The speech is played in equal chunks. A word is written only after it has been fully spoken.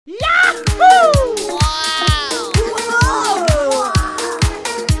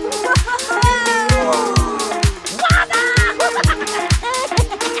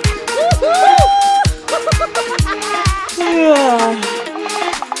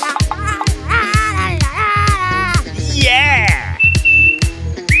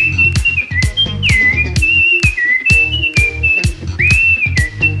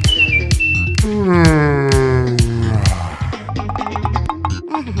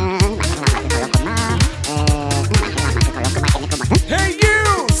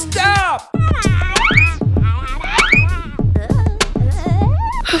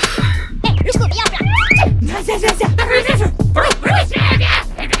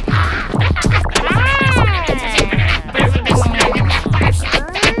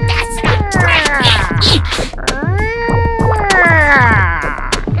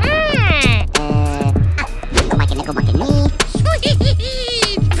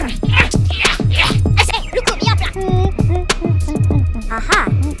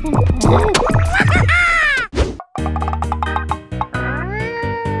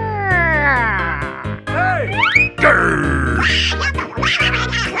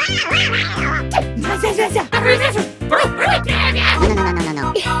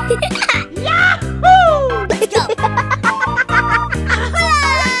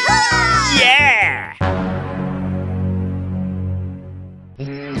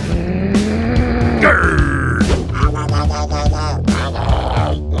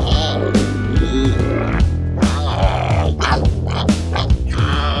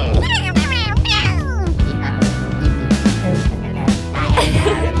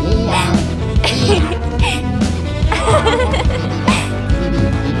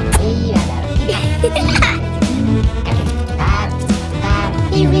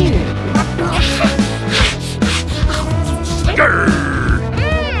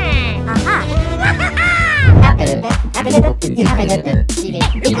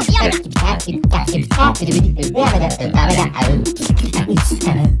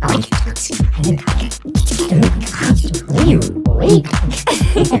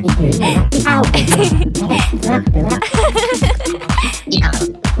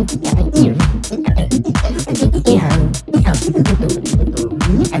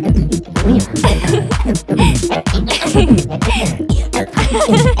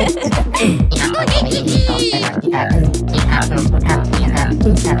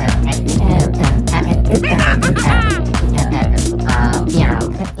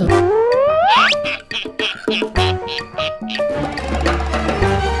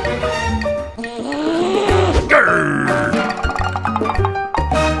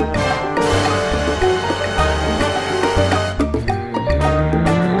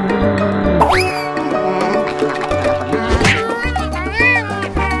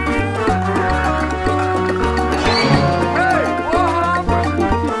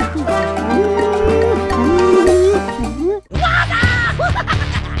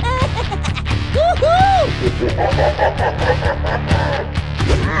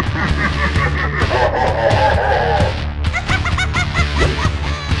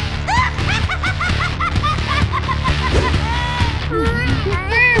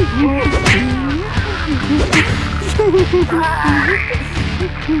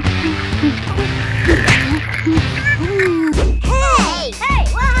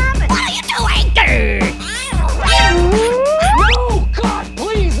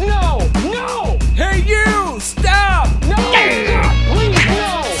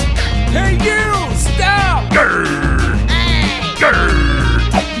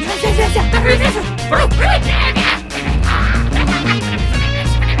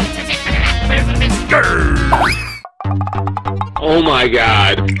Oh my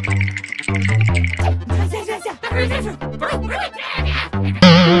god.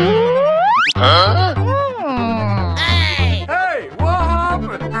 Huh? Hey! Hey, what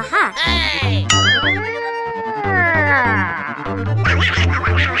happened? Hey!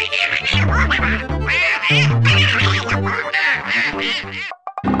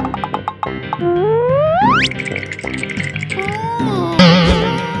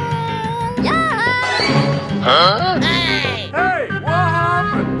 Huh? Hey! Hey, what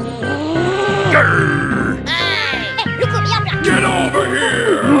happened? Grr. Hey! Look at me! Get over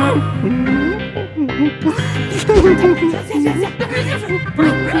here!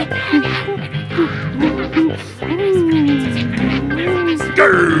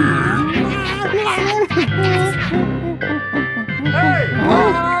 Grr. Hey,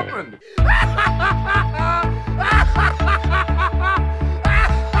 what happened?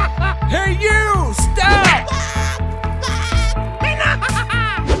 Hey you! Stop!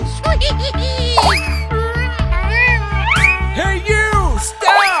 Hey you!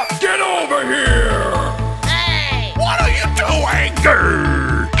 Stop! Get over here! Hey! What are you doing?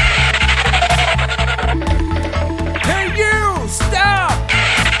 Grr. Hey you! Stop!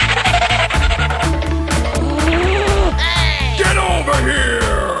 Hey! Get over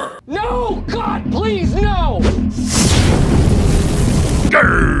here! No! God, please, no!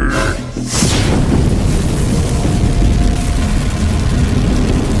 Grr.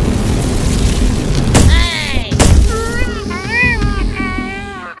 Hey!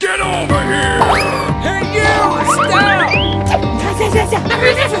 Get over here! Hey you! Stop!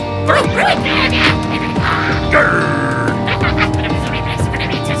 Grr.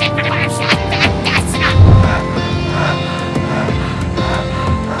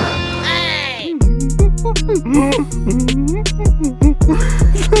 Hey!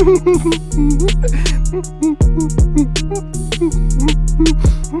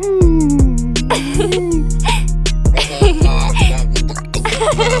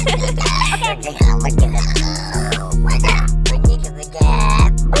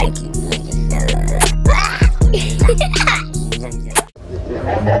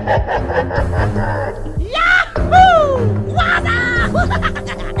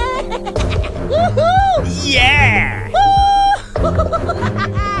 Yeah!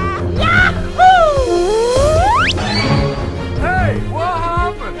 Hey, what happened?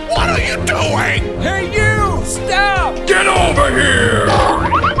 doing? Hey, you! Stop! Get over here!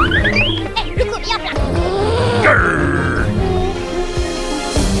 Hey, you could be up. Grr.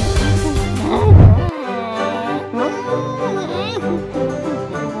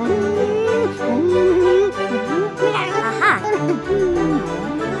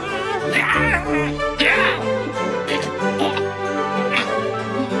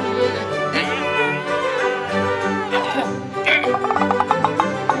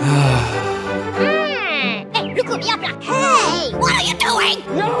 Hey, you could be up. Hey, what are you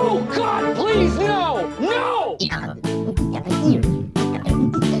doing? No! God, please, no! No!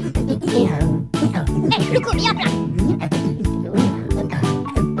 Hey, you could be up.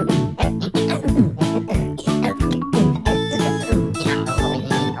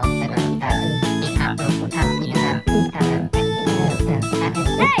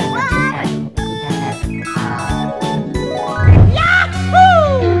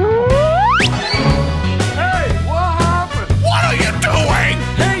 Hey, what happened? What are you doing?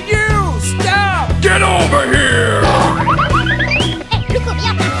 Hey, you! Stop! Get over here! Hey, you could be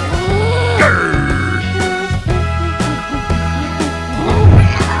up. Grr.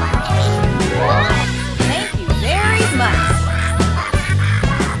 Thank you very much.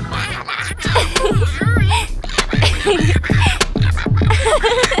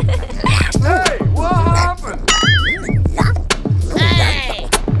 Hey, what happened? Hey,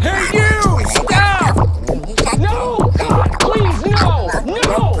 Hey, you! Stop! No! God, please, no!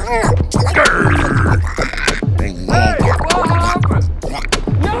 No! Hey, what happened?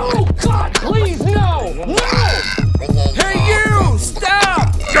 No! God, please, no! No! Hey, you!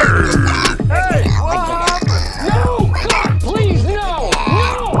 Stop! Hey, what happened? No! God, please, no! No!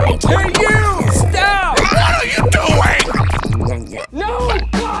 Hey, you! Stop! What are you doing? No!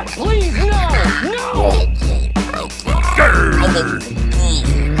 God, please, no! No! Grr.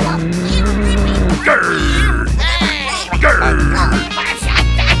 Grr. Grr. hey, what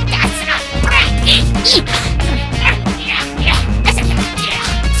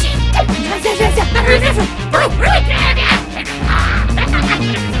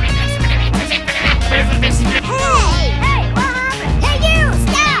happened? Hey, you,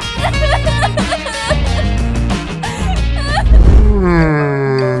 stop! Grr. Grr.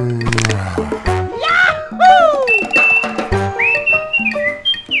 Hey, Hey,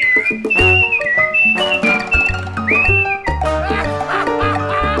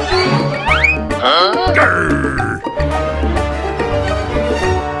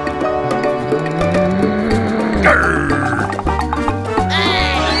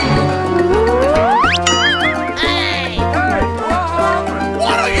 what happened?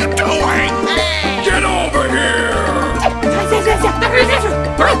 What are you doing? hey, Get over here!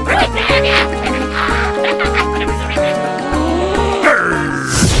 Grr.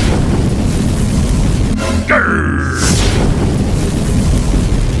 Grr.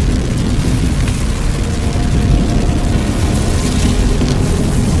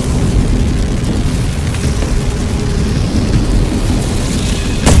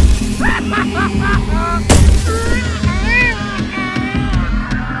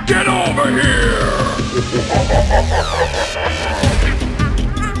 Get over here!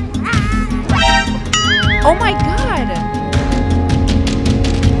 Oh my god!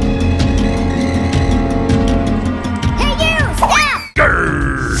 hey, you, stop!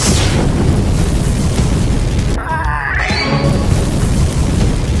 Grr.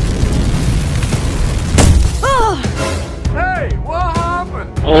 Hey, what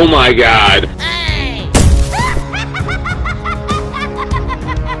happened? Oh my god. Hey!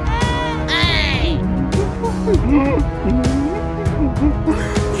 Hey!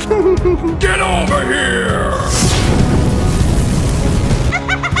 Get over here!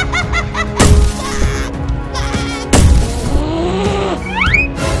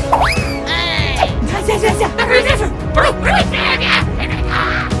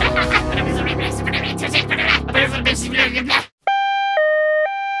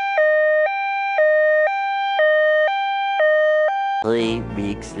 Three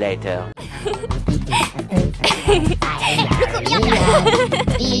weeks later.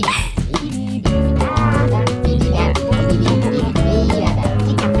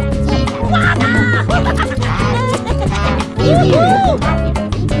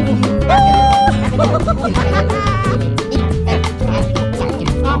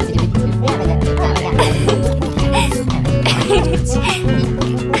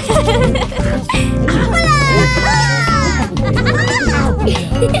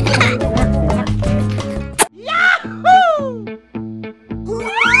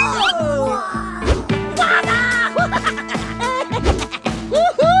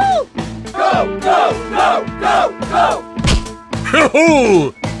 Go!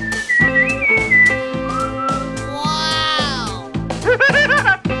 Yahoo!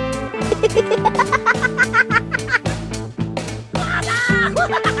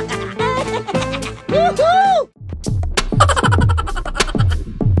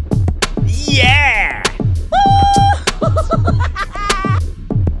 Yeah!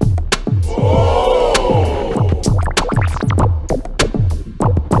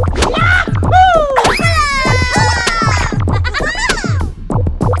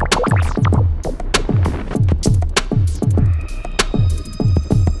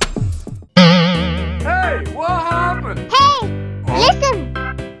 Hey, what happened? Hey, listen.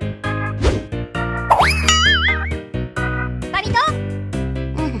 Marito?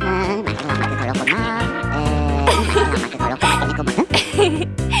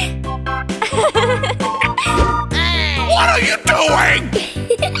 What are you doing?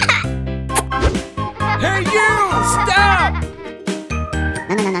 Hey, you! Stop!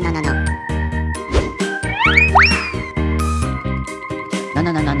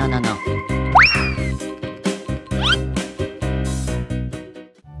 No.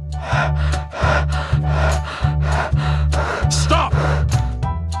 Stop!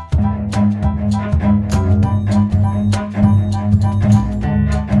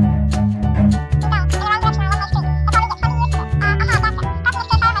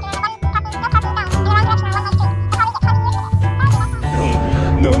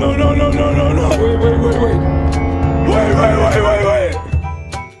 No. Wait.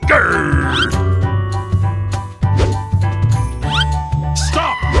 Grr.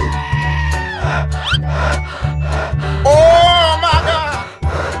 Stop! Oh my God!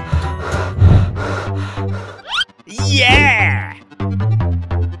 Yeah!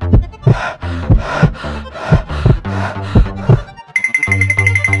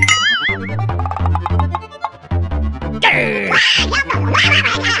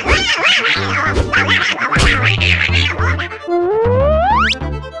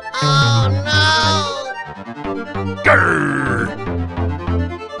 Grr.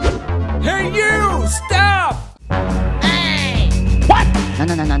 Hey, you! Stop!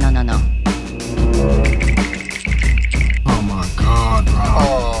 No. Oh my God, bro.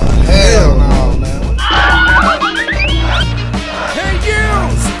 Hell no, man. Hey, you!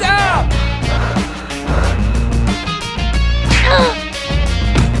 Stop!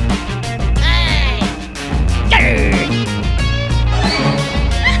 Hey!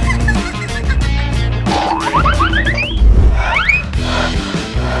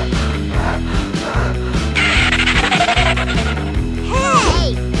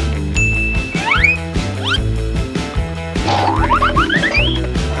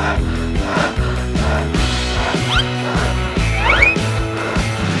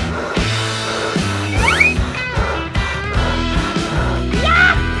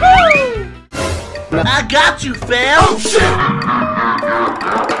 I got you, fam. Oh shit!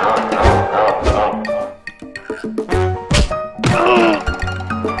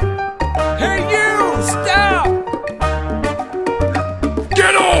 Hey, you! Stop!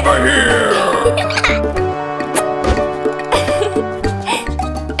 Get over here!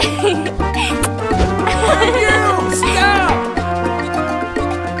 Hey, you! Stop!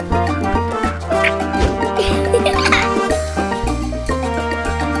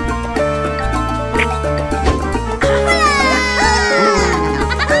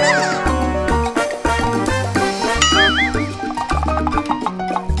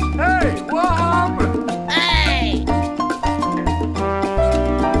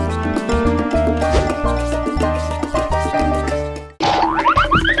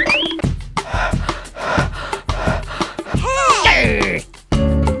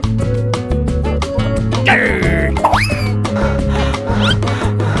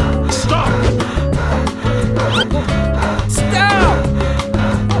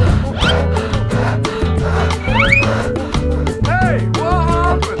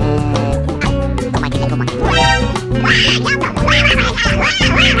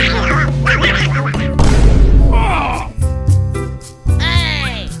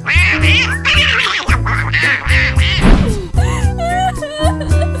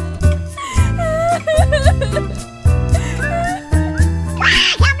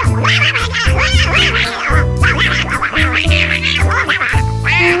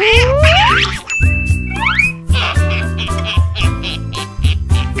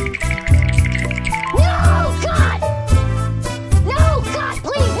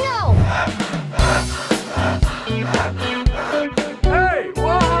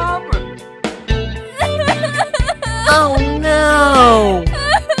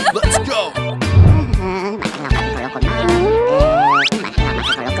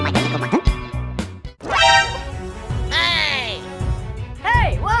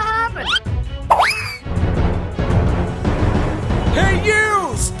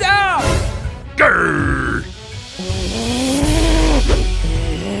 stop! Grr!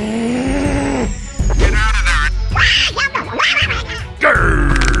 Get out of there!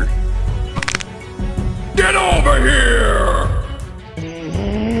 Grr! Get over here!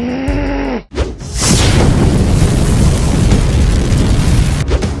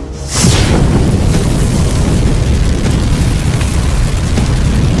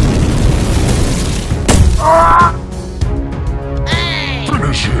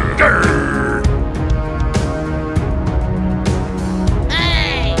 Finish him! Grr!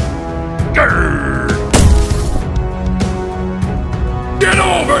 Grr! Get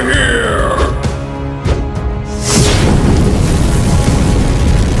over here!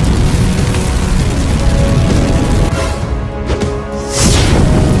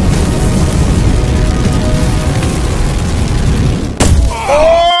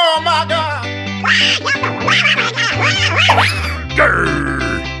 Oh my God! Grr!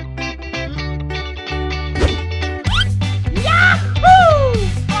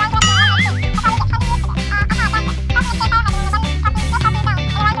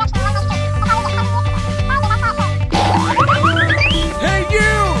 Hey,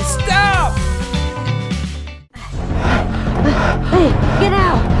 you! Stop! Hey, get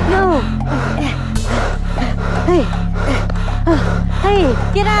out! No! Hey! Hey,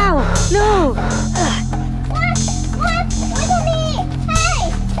 get out! No! What? Look at me! Hey!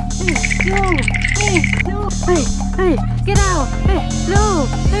 No! Hey! No! Hey! Hey! Get out! Hey! No!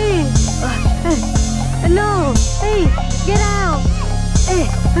 Hey! No! Hey! Get out! Hey!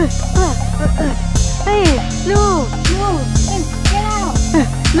 Hey! No! No! Hey! Get out!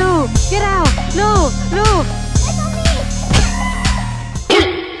 No! Get out! No! No!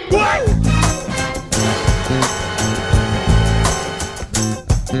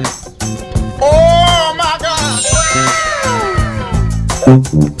 Oh my God!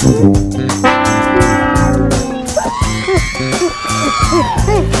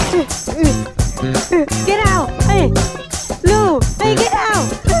 Get out! Hey! No! Hey, get out!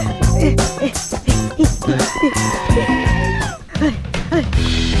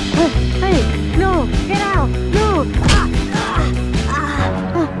 Hey! No! Get out! No!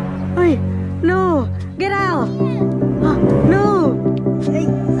 Hey! No! Get out! No! Hey!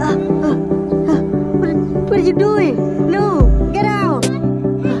 What are you doing? No! Get out! I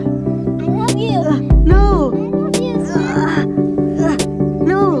love you! No! I love you so much!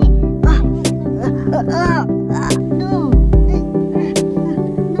 No! No!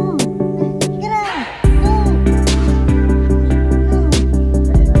 No! Get out! No!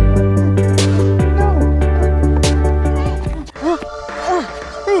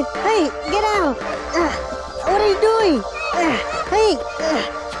 Hey! Hey! Get out! What are you doing? Hey!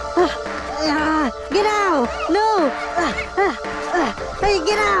 Get out! No! Hey!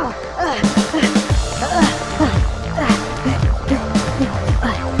 Get out!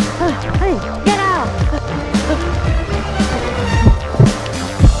 Hey! Get out!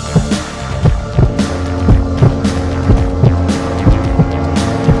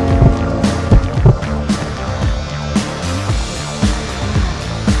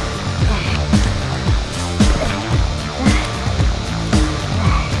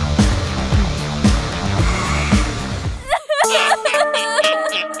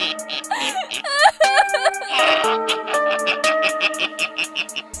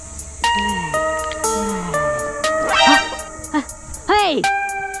 Hey!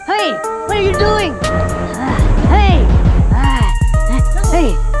 Hey! What are you doing? Hey! Hey!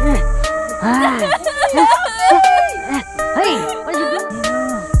 Hey! What are you doing?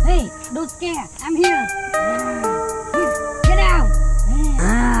 Hey! Don't scare! I'm here! Get out!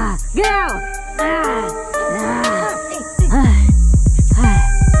 Get out!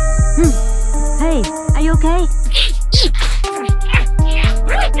 Hey! Are you okay?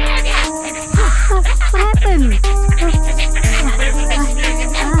 What happened?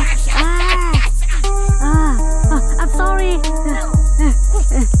 I'm sorry.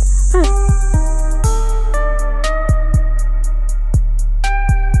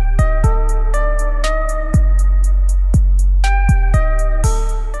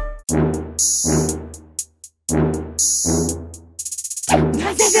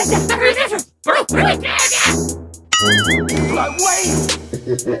 But wait! Who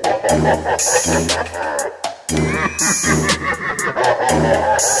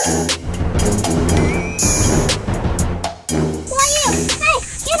are you? Hey!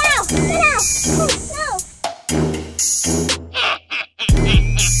 Get out! Get out! No!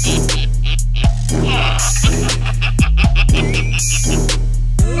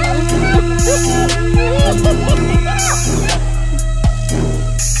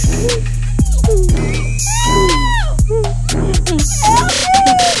 Hey!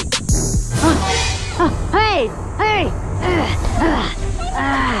 Hey!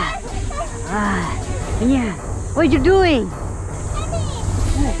 Yeah, what are you doing?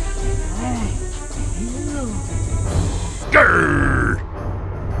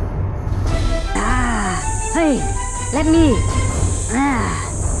 Hey, let me.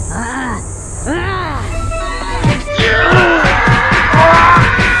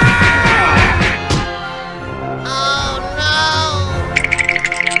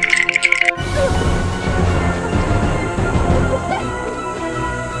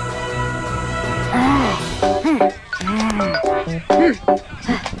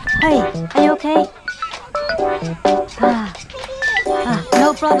 Hey, are you okay?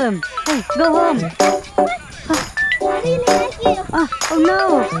 No problem. Hey, go home. I really like you. Oh no!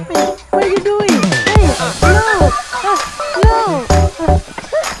 What are you doing? Hey, no! No!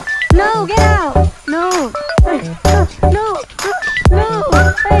 No, get out! No! No! No!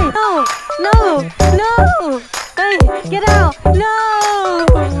 Hey, no! No! No! Hey, get out! No!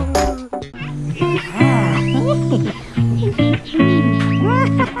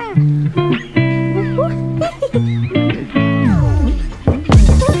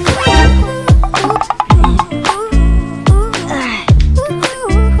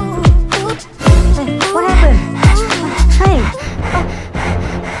 What happened? Hey! Oh.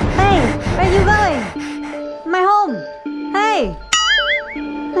 Hey! Where are you going? My home! Hey!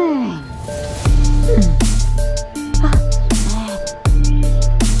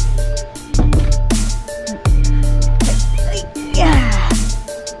 Yeah.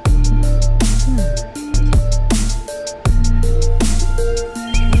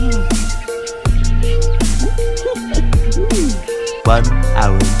 1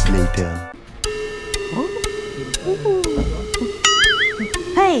 hour later.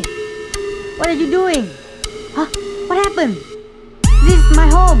 Hey! What are you doing? Huh? What happened? This is my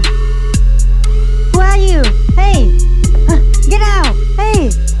home! Who are you? Hey! Get out! Hey!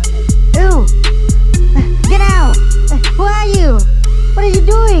 Ew! Get out! Who are you? What are you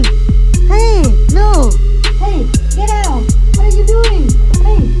doing? Hey! No! Hey! Get out! What are you doing?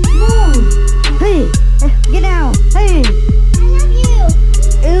 Hey! No! Hey! Get out! Hey! I love you.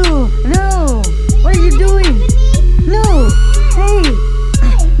 Ew! No! What are you doing? No! Hey!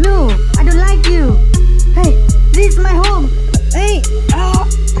 No! I don't like you! Hey! This is my home! Hey!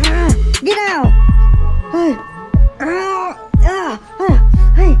 Get out! Hey!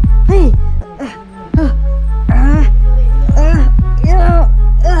 Hey! Hey!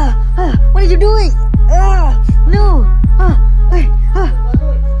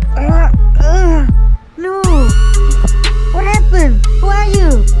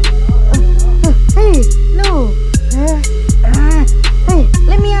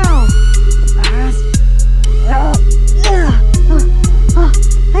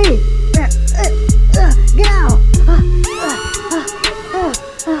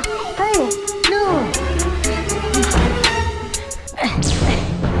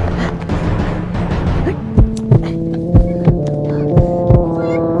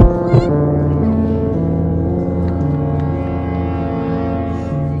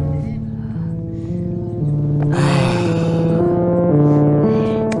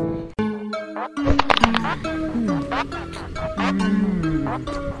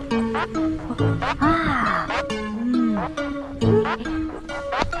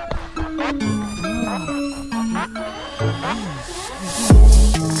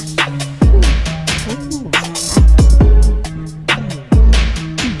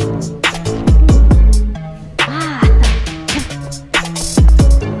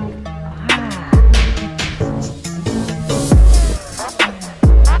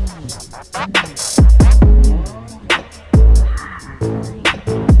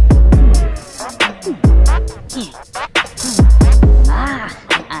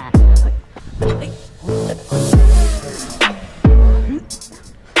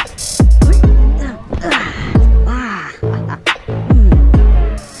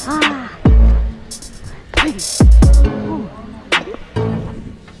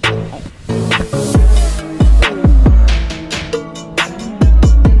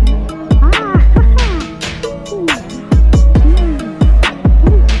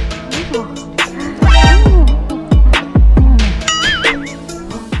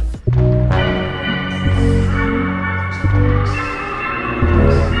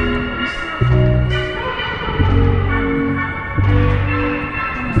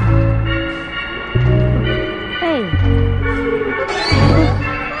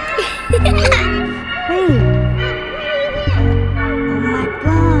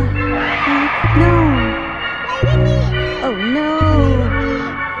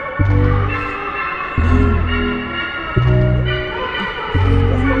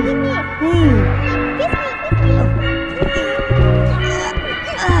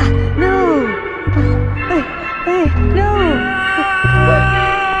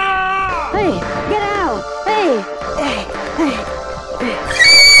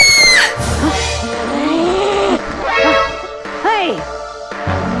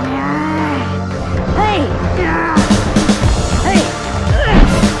 Hey!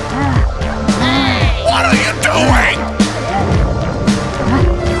 What are you doing?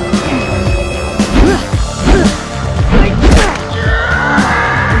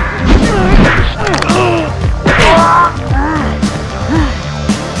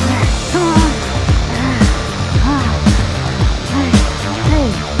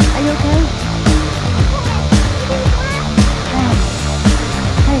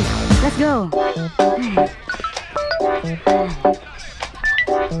 Go.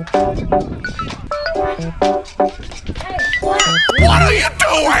 What are you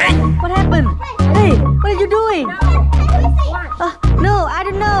doing? What happened? Hey, what are you doing? No, I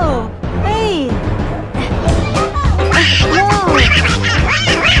don't know. Hey. No.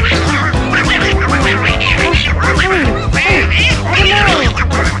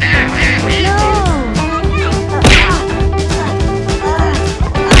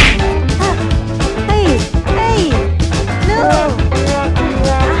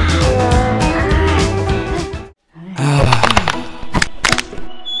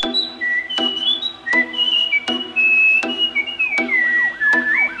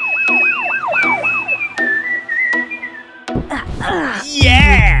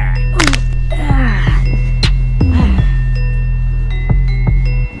 Yeah!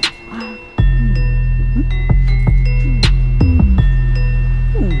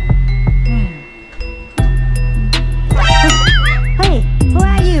 Hey, who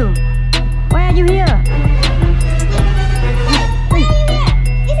are you? Why are you here? Why are you here?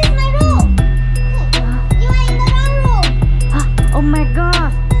 This is my room. You are in the wrong room. Oh my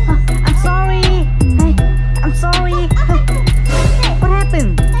God! I'm sorry. Hey, I'm sorry. What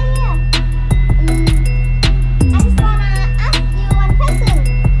happened? Stay here. I just wanna ask you one question.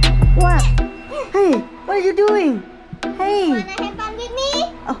 What? Hey, what are you doing? Hey! Wanna have fun with me?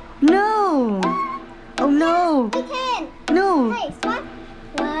 Oh no! Oh no! We can. No! Hey, Swan.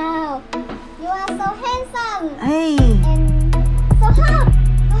 Wow, you are so handsome Hey! and so hot.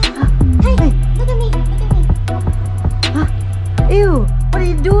 Hey, look at me. Look at me. Ew! What are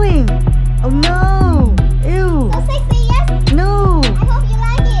you doing? Oh no! Ew! So sexy, yes? No! I hope you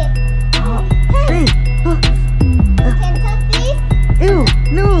like it. Hey! You can touch this. Ew!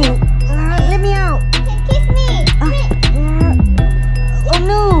 No! Let me out! You can kiss me. Oh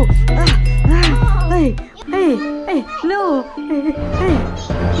no! Hey! Hey! Hey! No! Hey!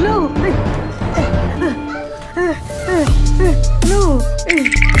 No! No!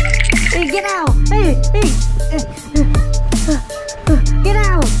 Hey! Get out! Hey! Hey! Get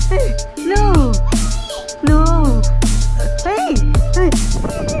out! Hey! No! No! Hey! Hey!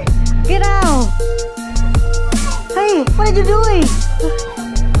 Get out! Hey! What are you doing?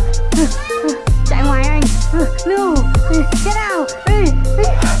 Chạy ngoài anh! No! Hey, get out! Hey! Hey!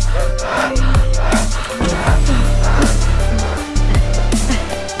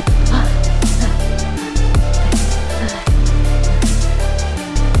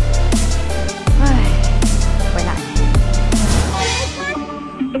 Quay lại.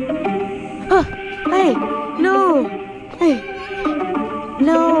 Hey! No! Hey!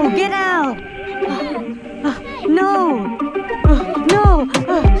 No! Get out! No! No!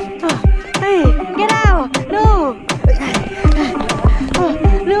 Hey! Get out! No!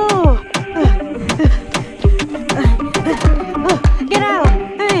 No! Get out!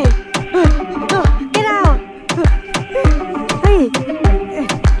 Hey! Get out! Hey!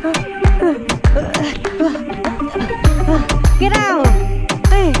 Get out!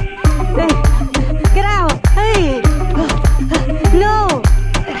 Hey! Hey! Get out! Hey! No!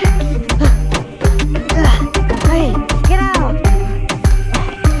 Hey! Get out!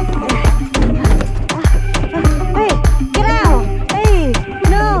 Hey! Get out! Hey!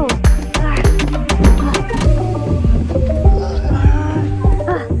 No!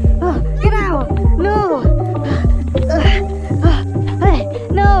 Get out! No! Hey!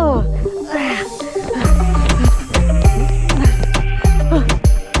 No!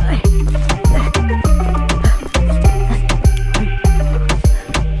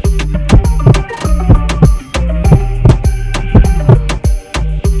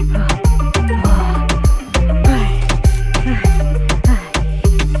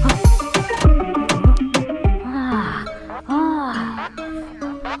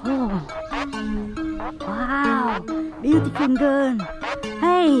 Wow, beautiful girl.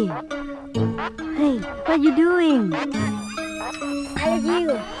 Hey, hey, what are you doing? I love you.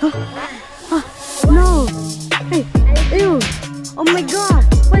 No. Hey, ew. Oh my God,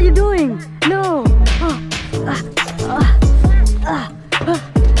 what are you doing? No.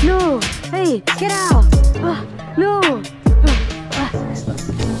 No. Hey, get out. No.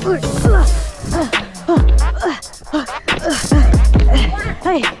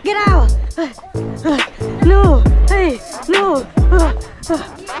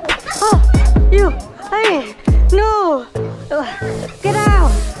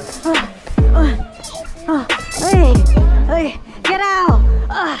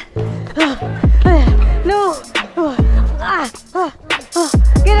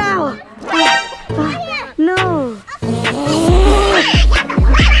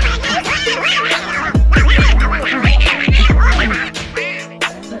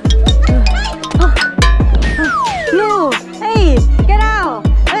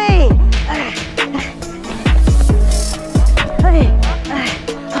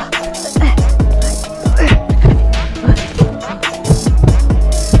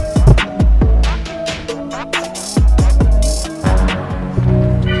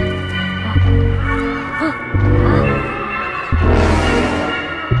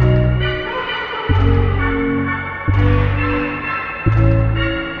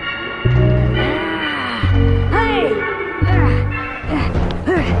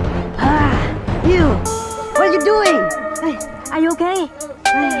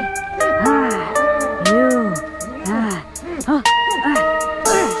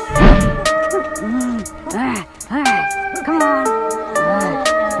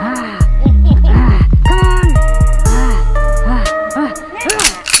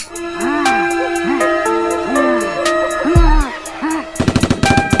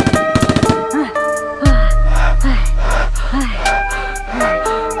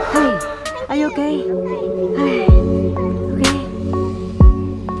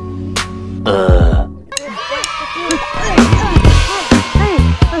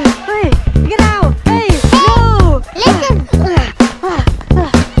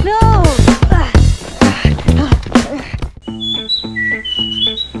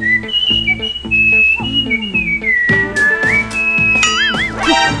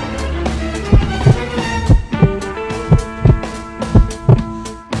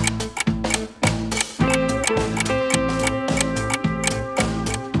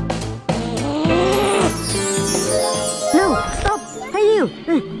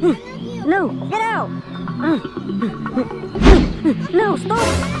 No, get out! No, stop!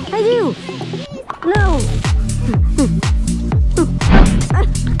 Hey, you! No!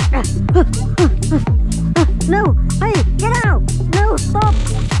 No! Hey, get out! No, stop!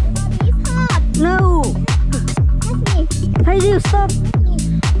 No! Hey, you, stop!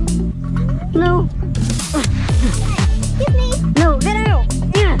 No! No, get out!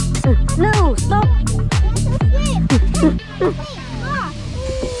 No, stop!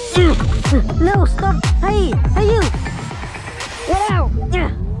 No, stop! Hey, hey, you! Get out!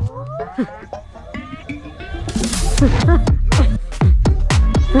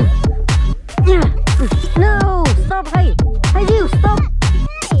 No, stop! Hey, hey, you! Stop!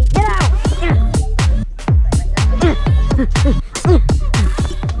 Get out!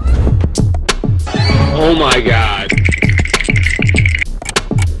 Oh my God.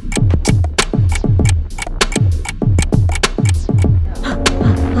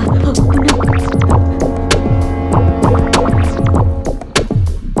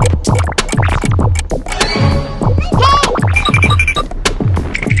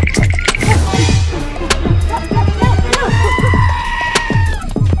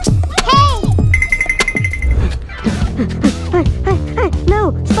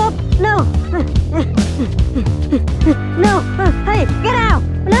 No! Hey, get out!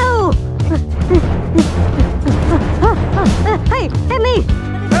 No! Hey, hit me!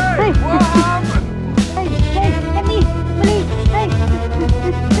 Hey, What happened? hey, hit me! Please, hey!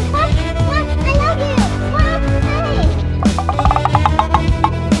 I love you!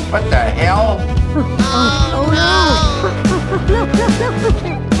 What the hell? Oh no! No!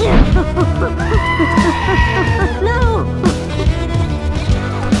 No!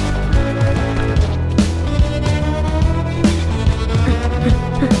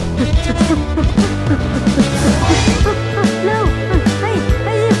 No! Hey!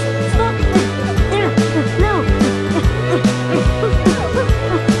 Hey! Stop! No!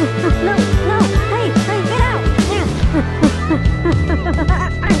 No! No! Hey! Hey! Get out!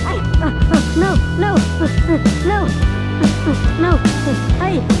 No! No! No! No!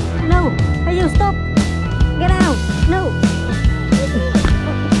 Hey! No! Hey! You stop! Get out! No!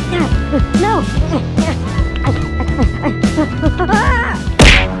 No!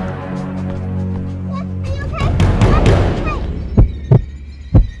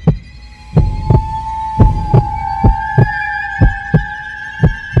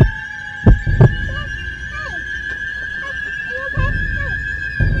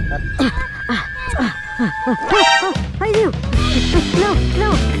 Hey, you! No! No!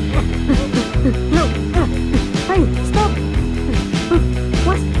 No! Hey! Stop!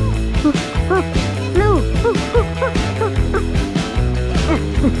 What? No!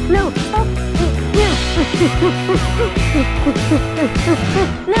 No! Stop!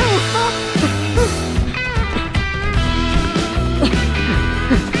 No! Stop!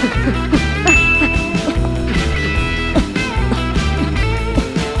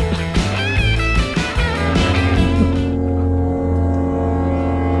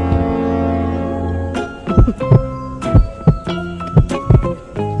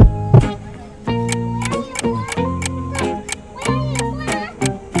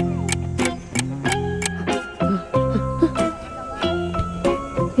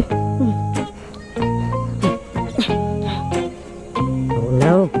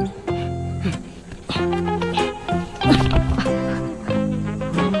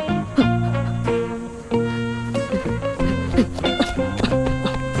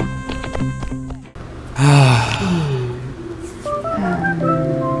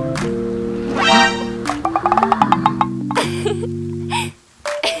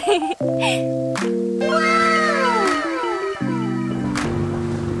 Hey!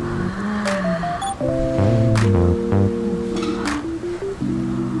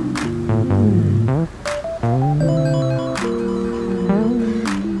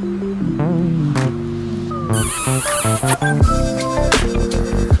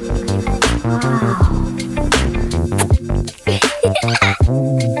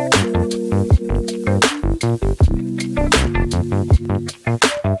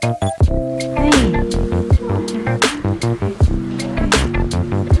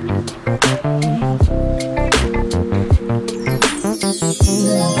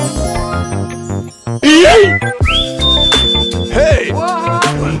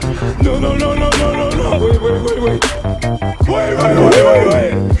 No, no, no, no, no, no, no! Wait!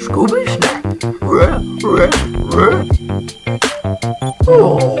 Scooby snack.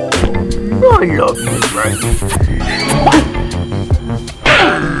 Oh, I love you, right?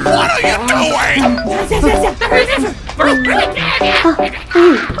 What are you doing?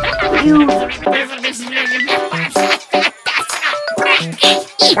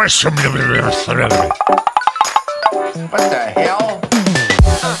 What the hell?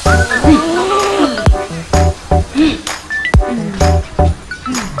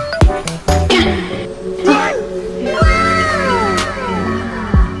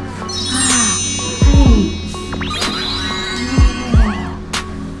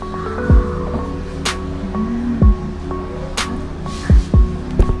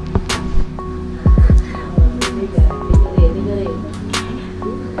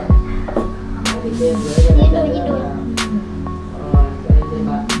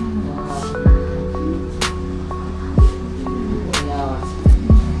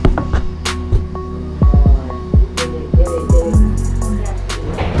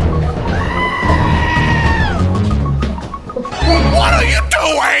 What are you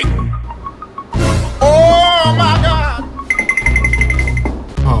doing? Oh my God!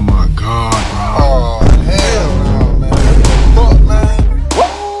 Oh my God, bro. Oh hell no, man! Fuck, man!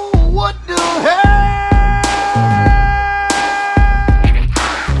 Whoa! What the hell?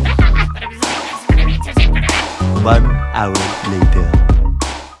 1 hour later.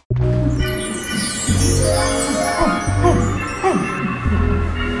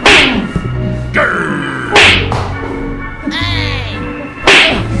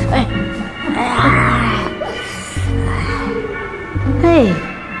 Hey,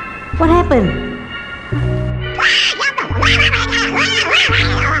 what happened?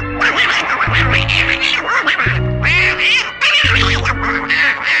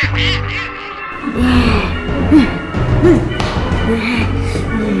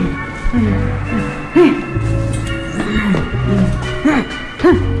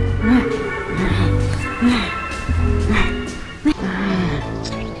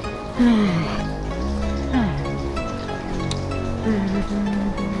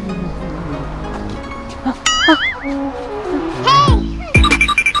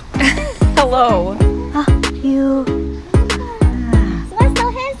 Hello. You. What's so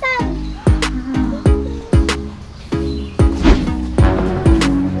handsome?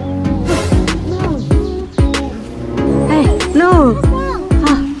 Hey, no.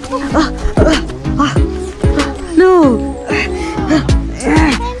 No.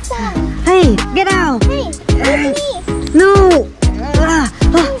 Handsome. Hey, get out. Hey, look at me. No.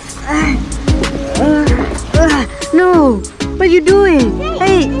 No. What are you doing?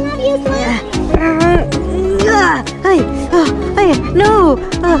 Hey. I love you too. Hey, hey, no!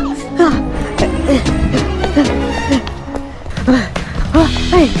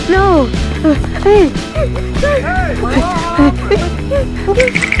 Hey, no! Hey!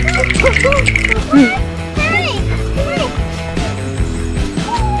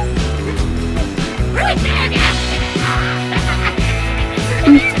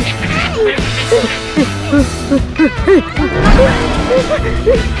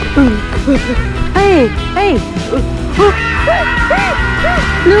 Hey, hey!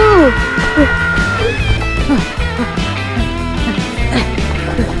 No!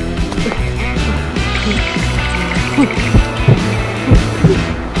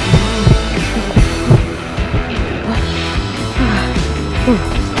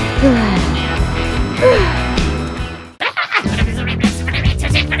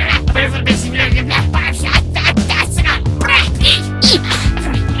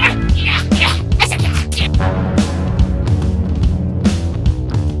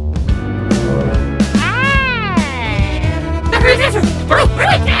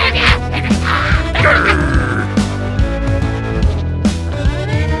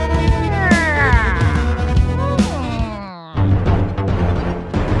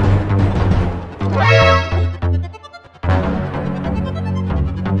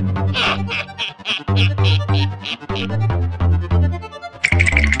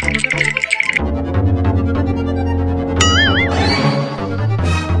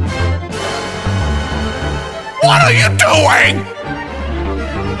 What are you doing?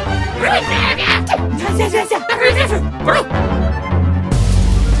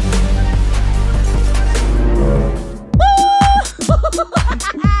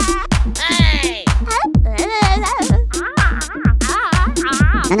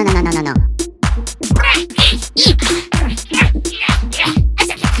 No.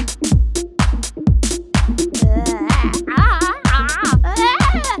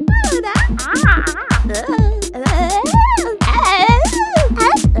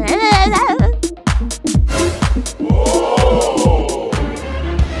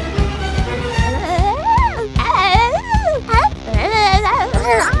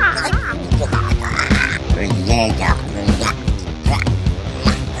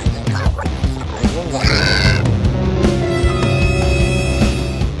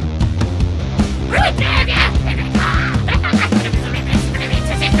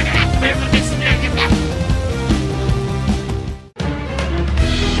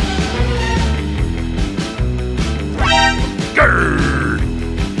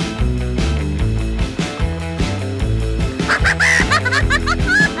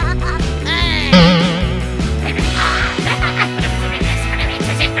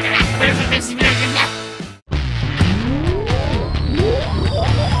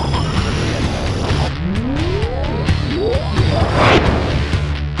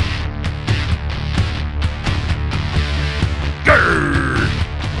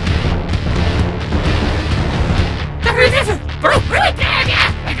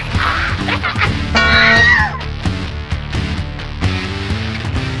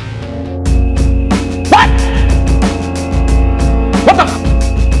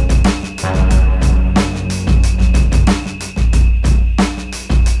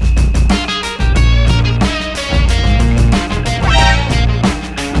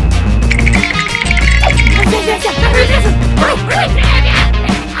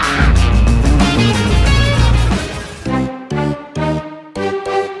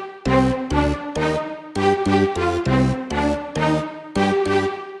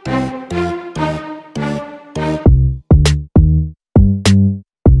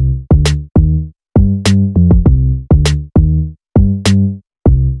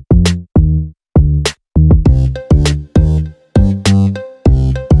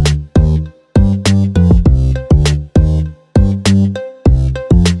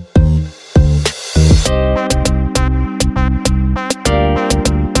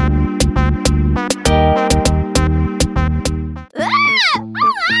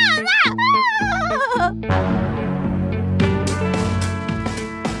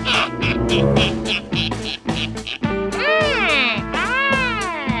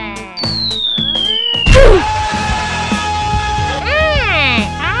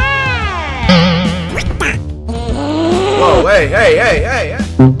 Whoa, hey.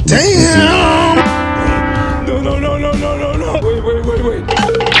 Damn! No. Wait.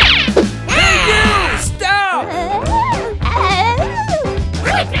 Hey, you! Stop!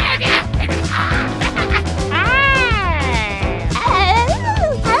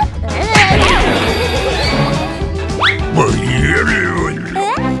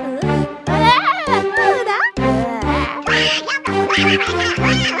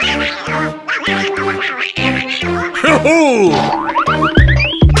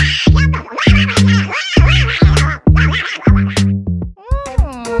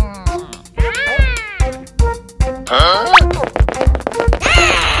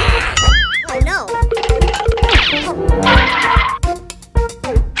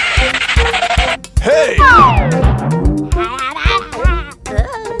 Hey!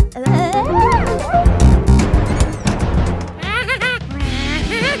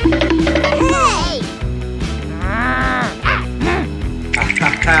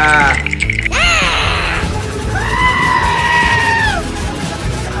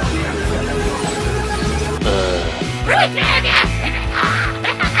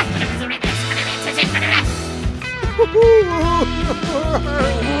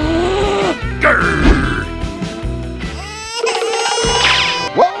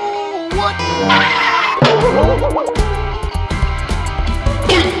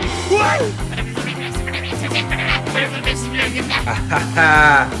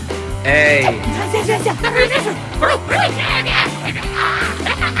 Hey.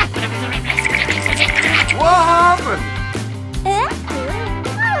 What happened?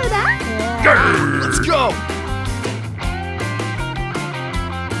 Let's go!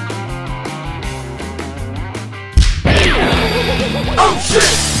 Oh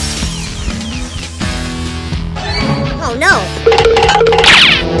shit! Oh no!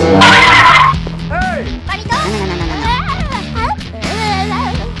 Hey! No.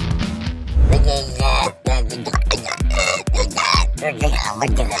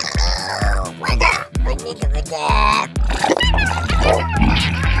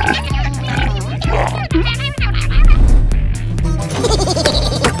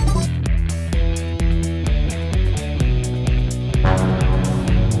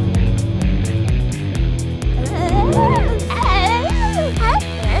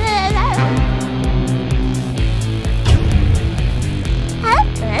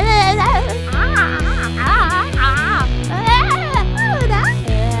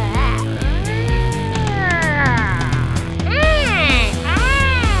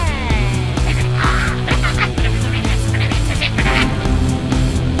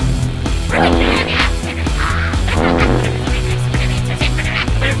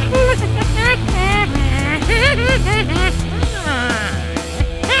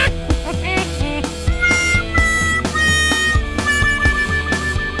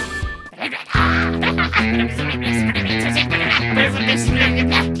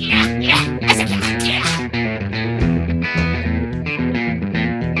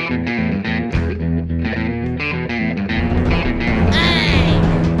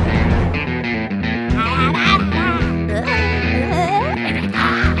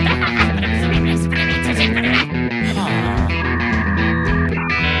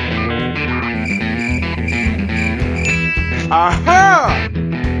 Aha!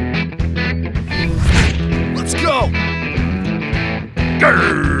 Let's go!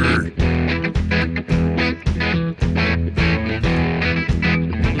 Grrr.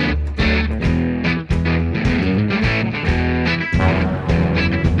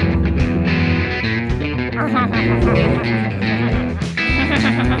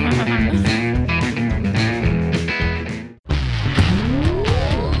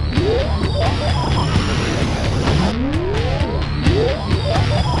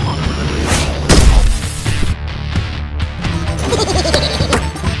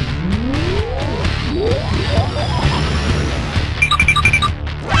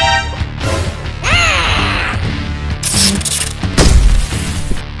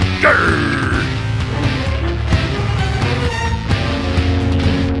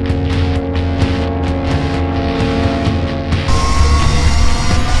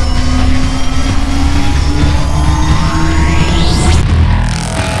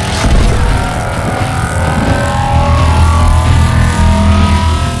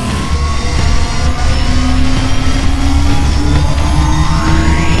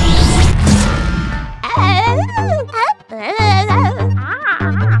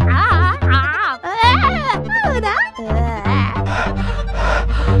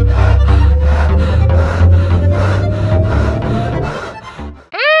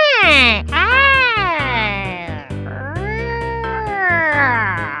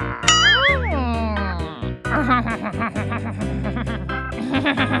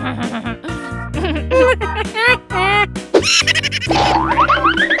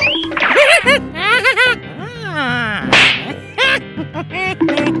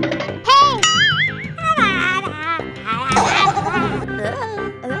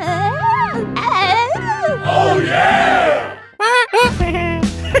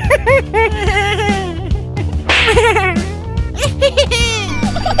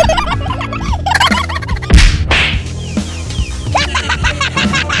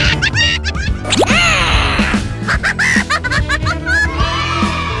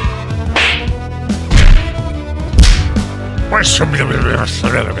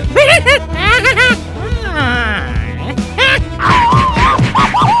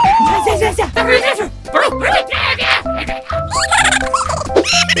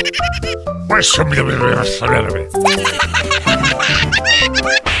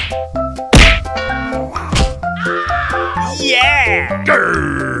 Yeah!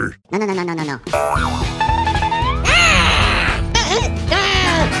 Grrr. No.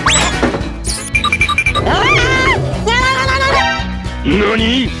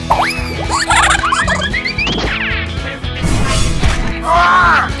 NANI?!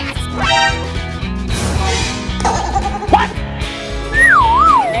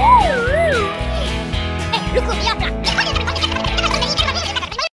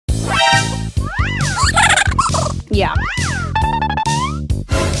 Yeah.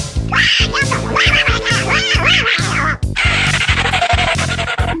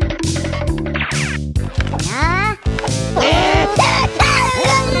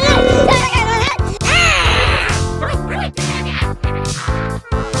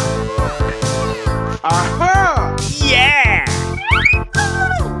 Aha! Yeah!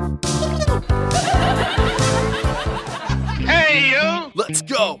 Hey, you! Let's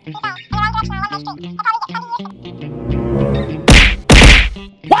go!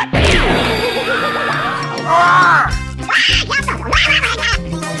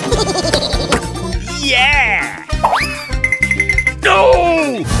 Yeah!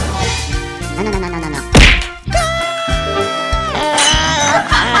 No!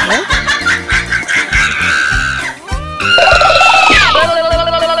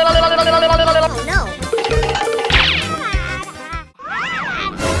 No.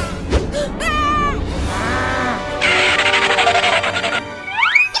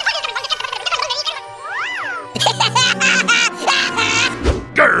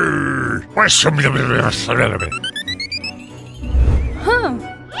 Grrr.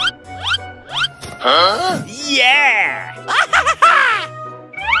 Huh? Yeah!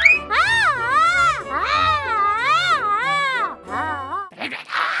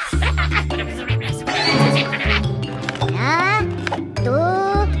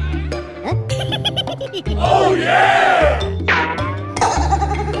 Oh yeah!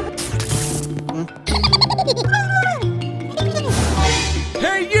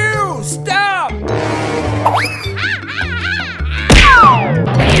 Hey you! Stop!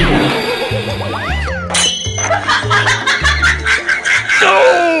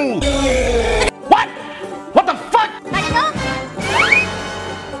 No! What? What the fuck?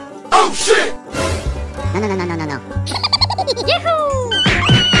 Oh shit! No.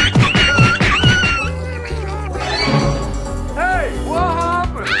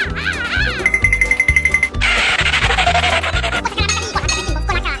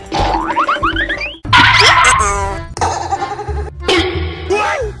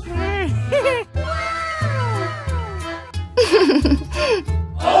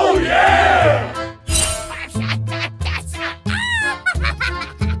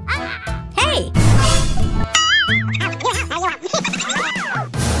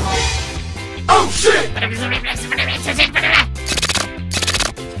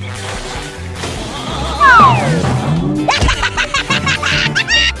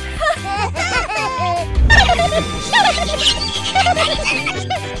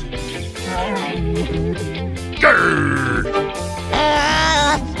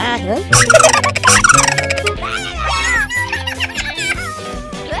 ơi.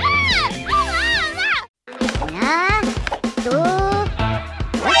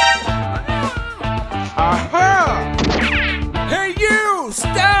 Hey, you!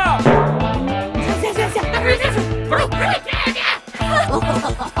 Stop!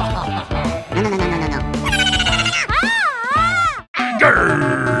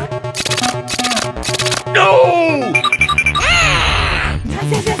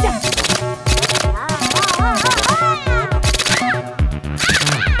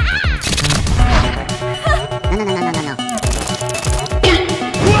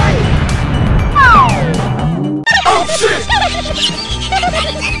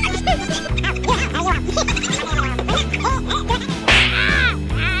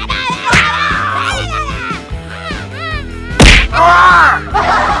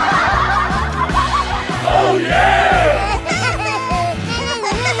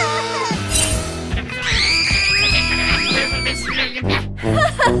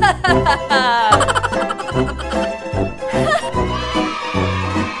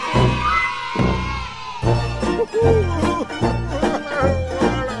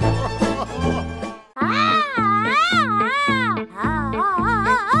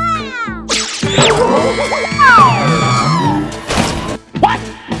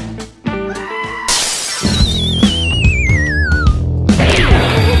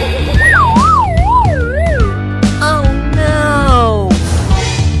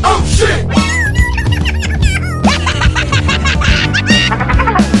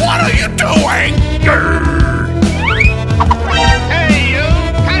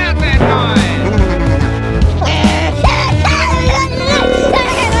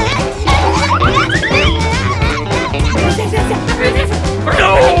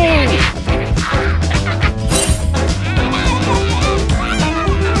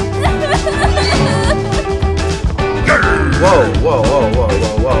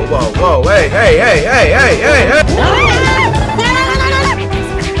 Whoa, hey.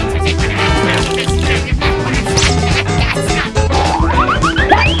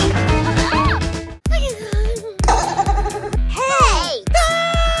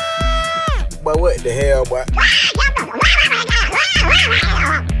 But what the hell, boy?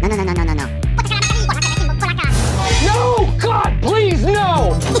 No. No! God, please,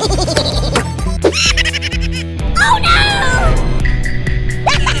 no! Oh no!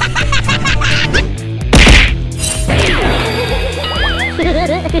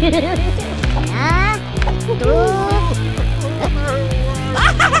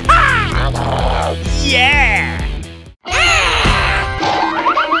 Yeah!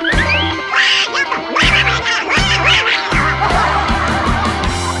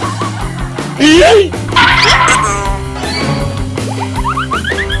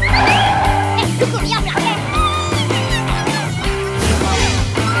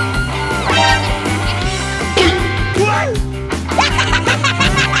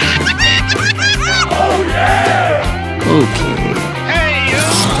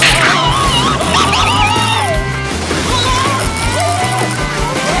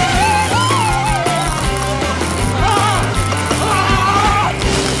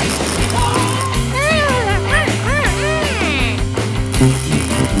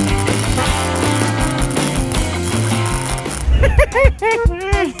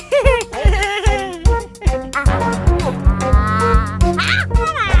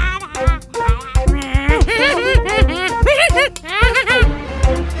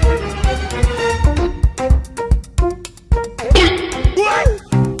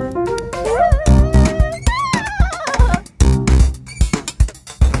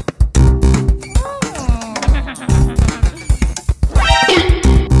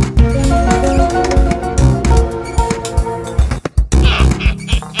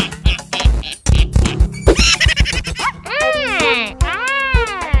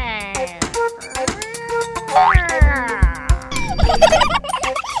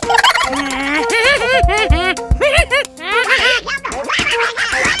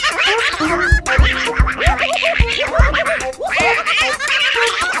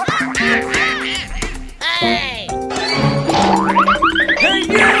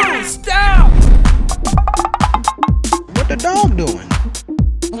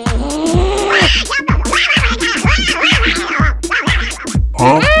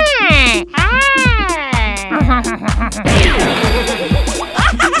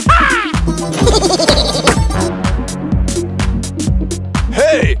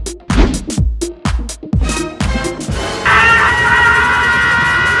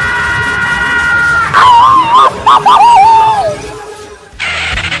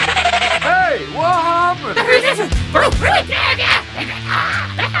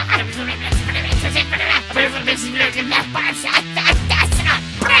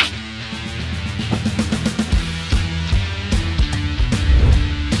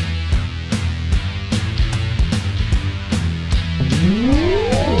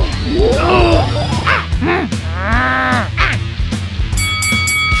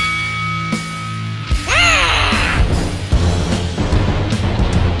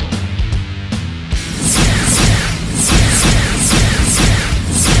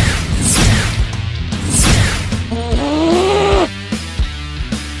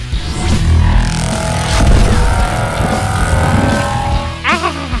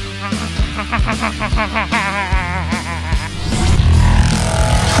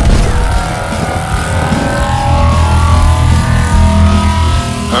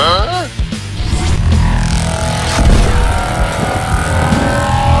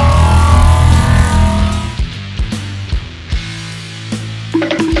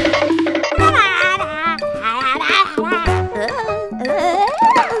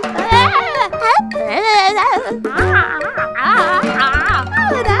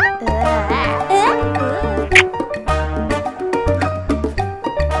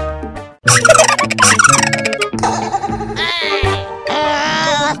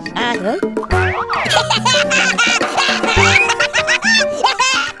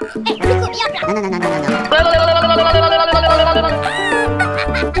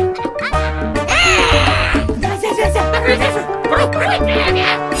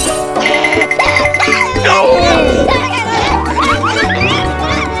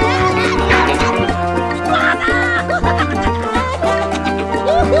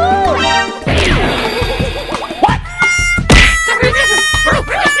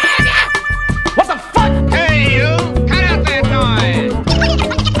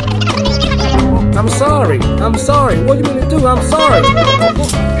 I'm sorry. What do you mean to do? I'm sorry.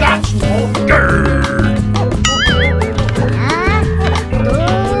 Got you.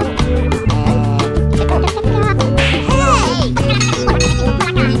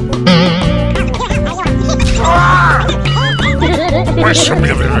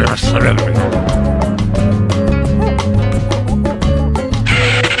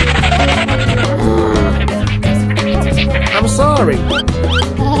 I'm sorry.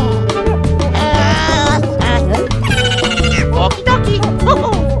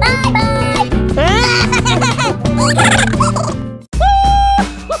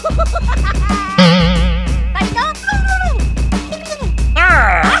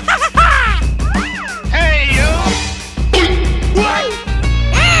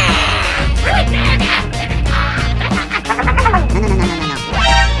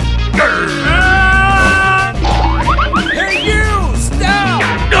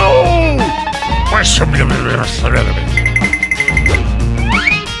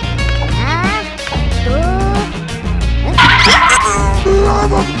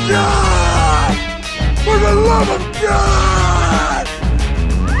 Love of God! For the love of God!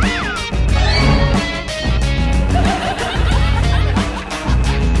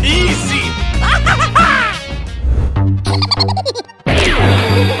 Easy.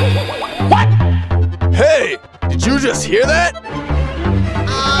 What? Hey, did you just hear that?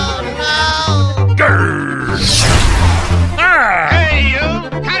 Oh no! Hey, you!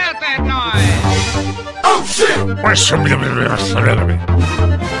 Cut out that noise! Oh shit!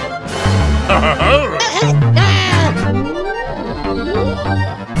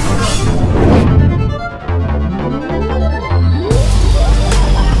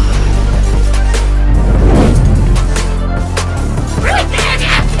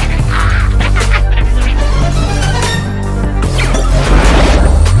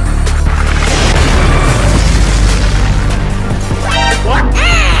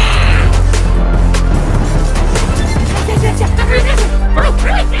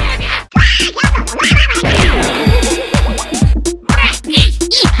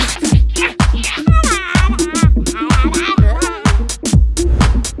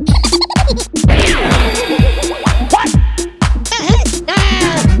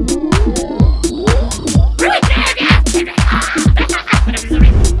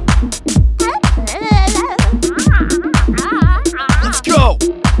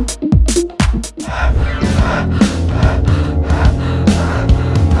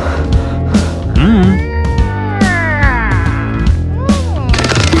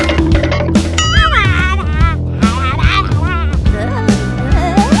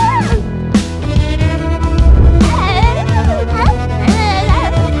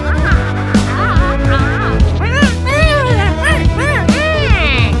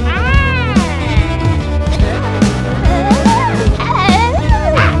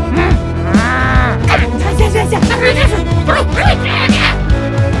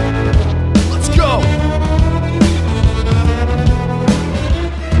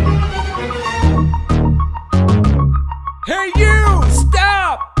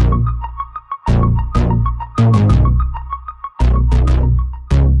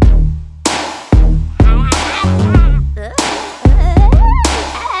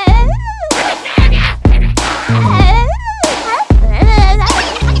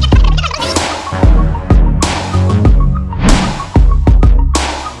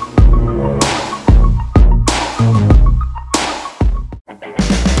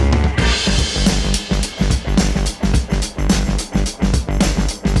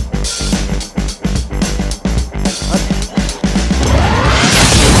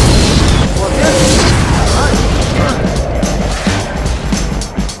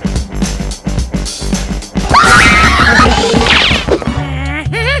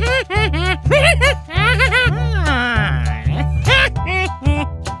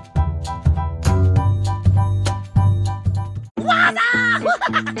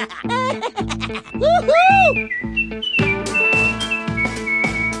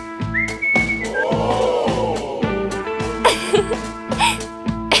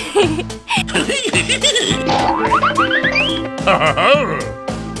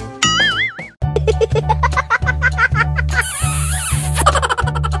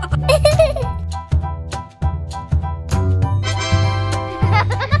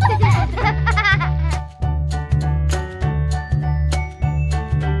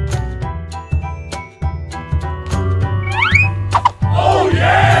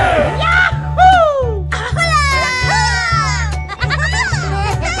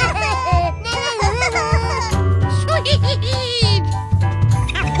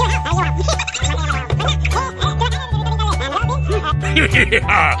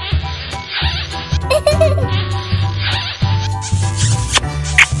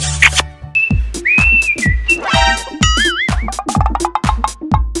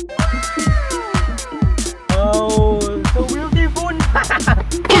 Oh, so beautiful.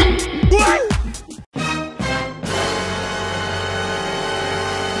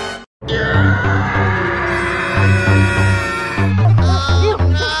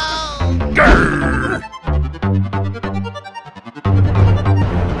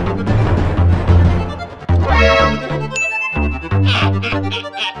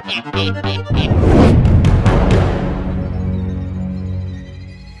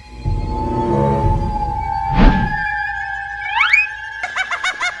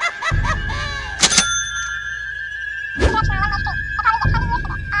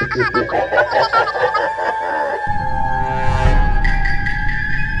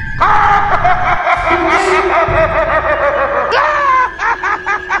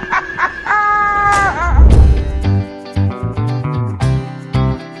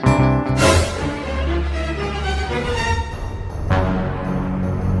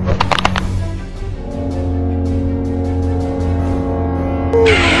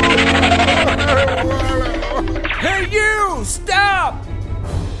 Hey, you! Stop!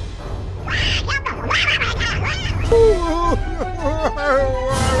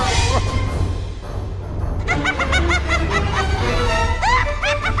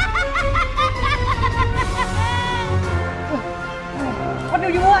 What do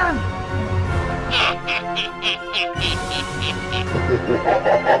you want?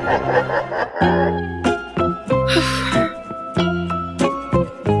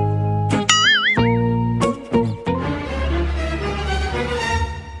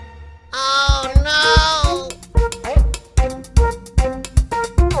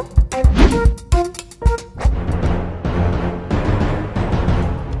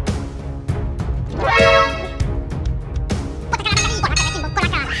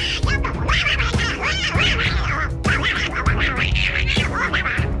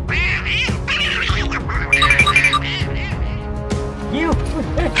 You.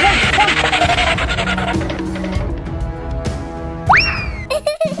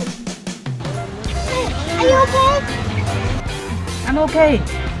 Are you okay? I'm okay.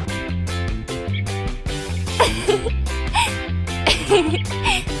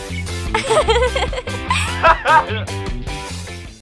 Ha ha ha!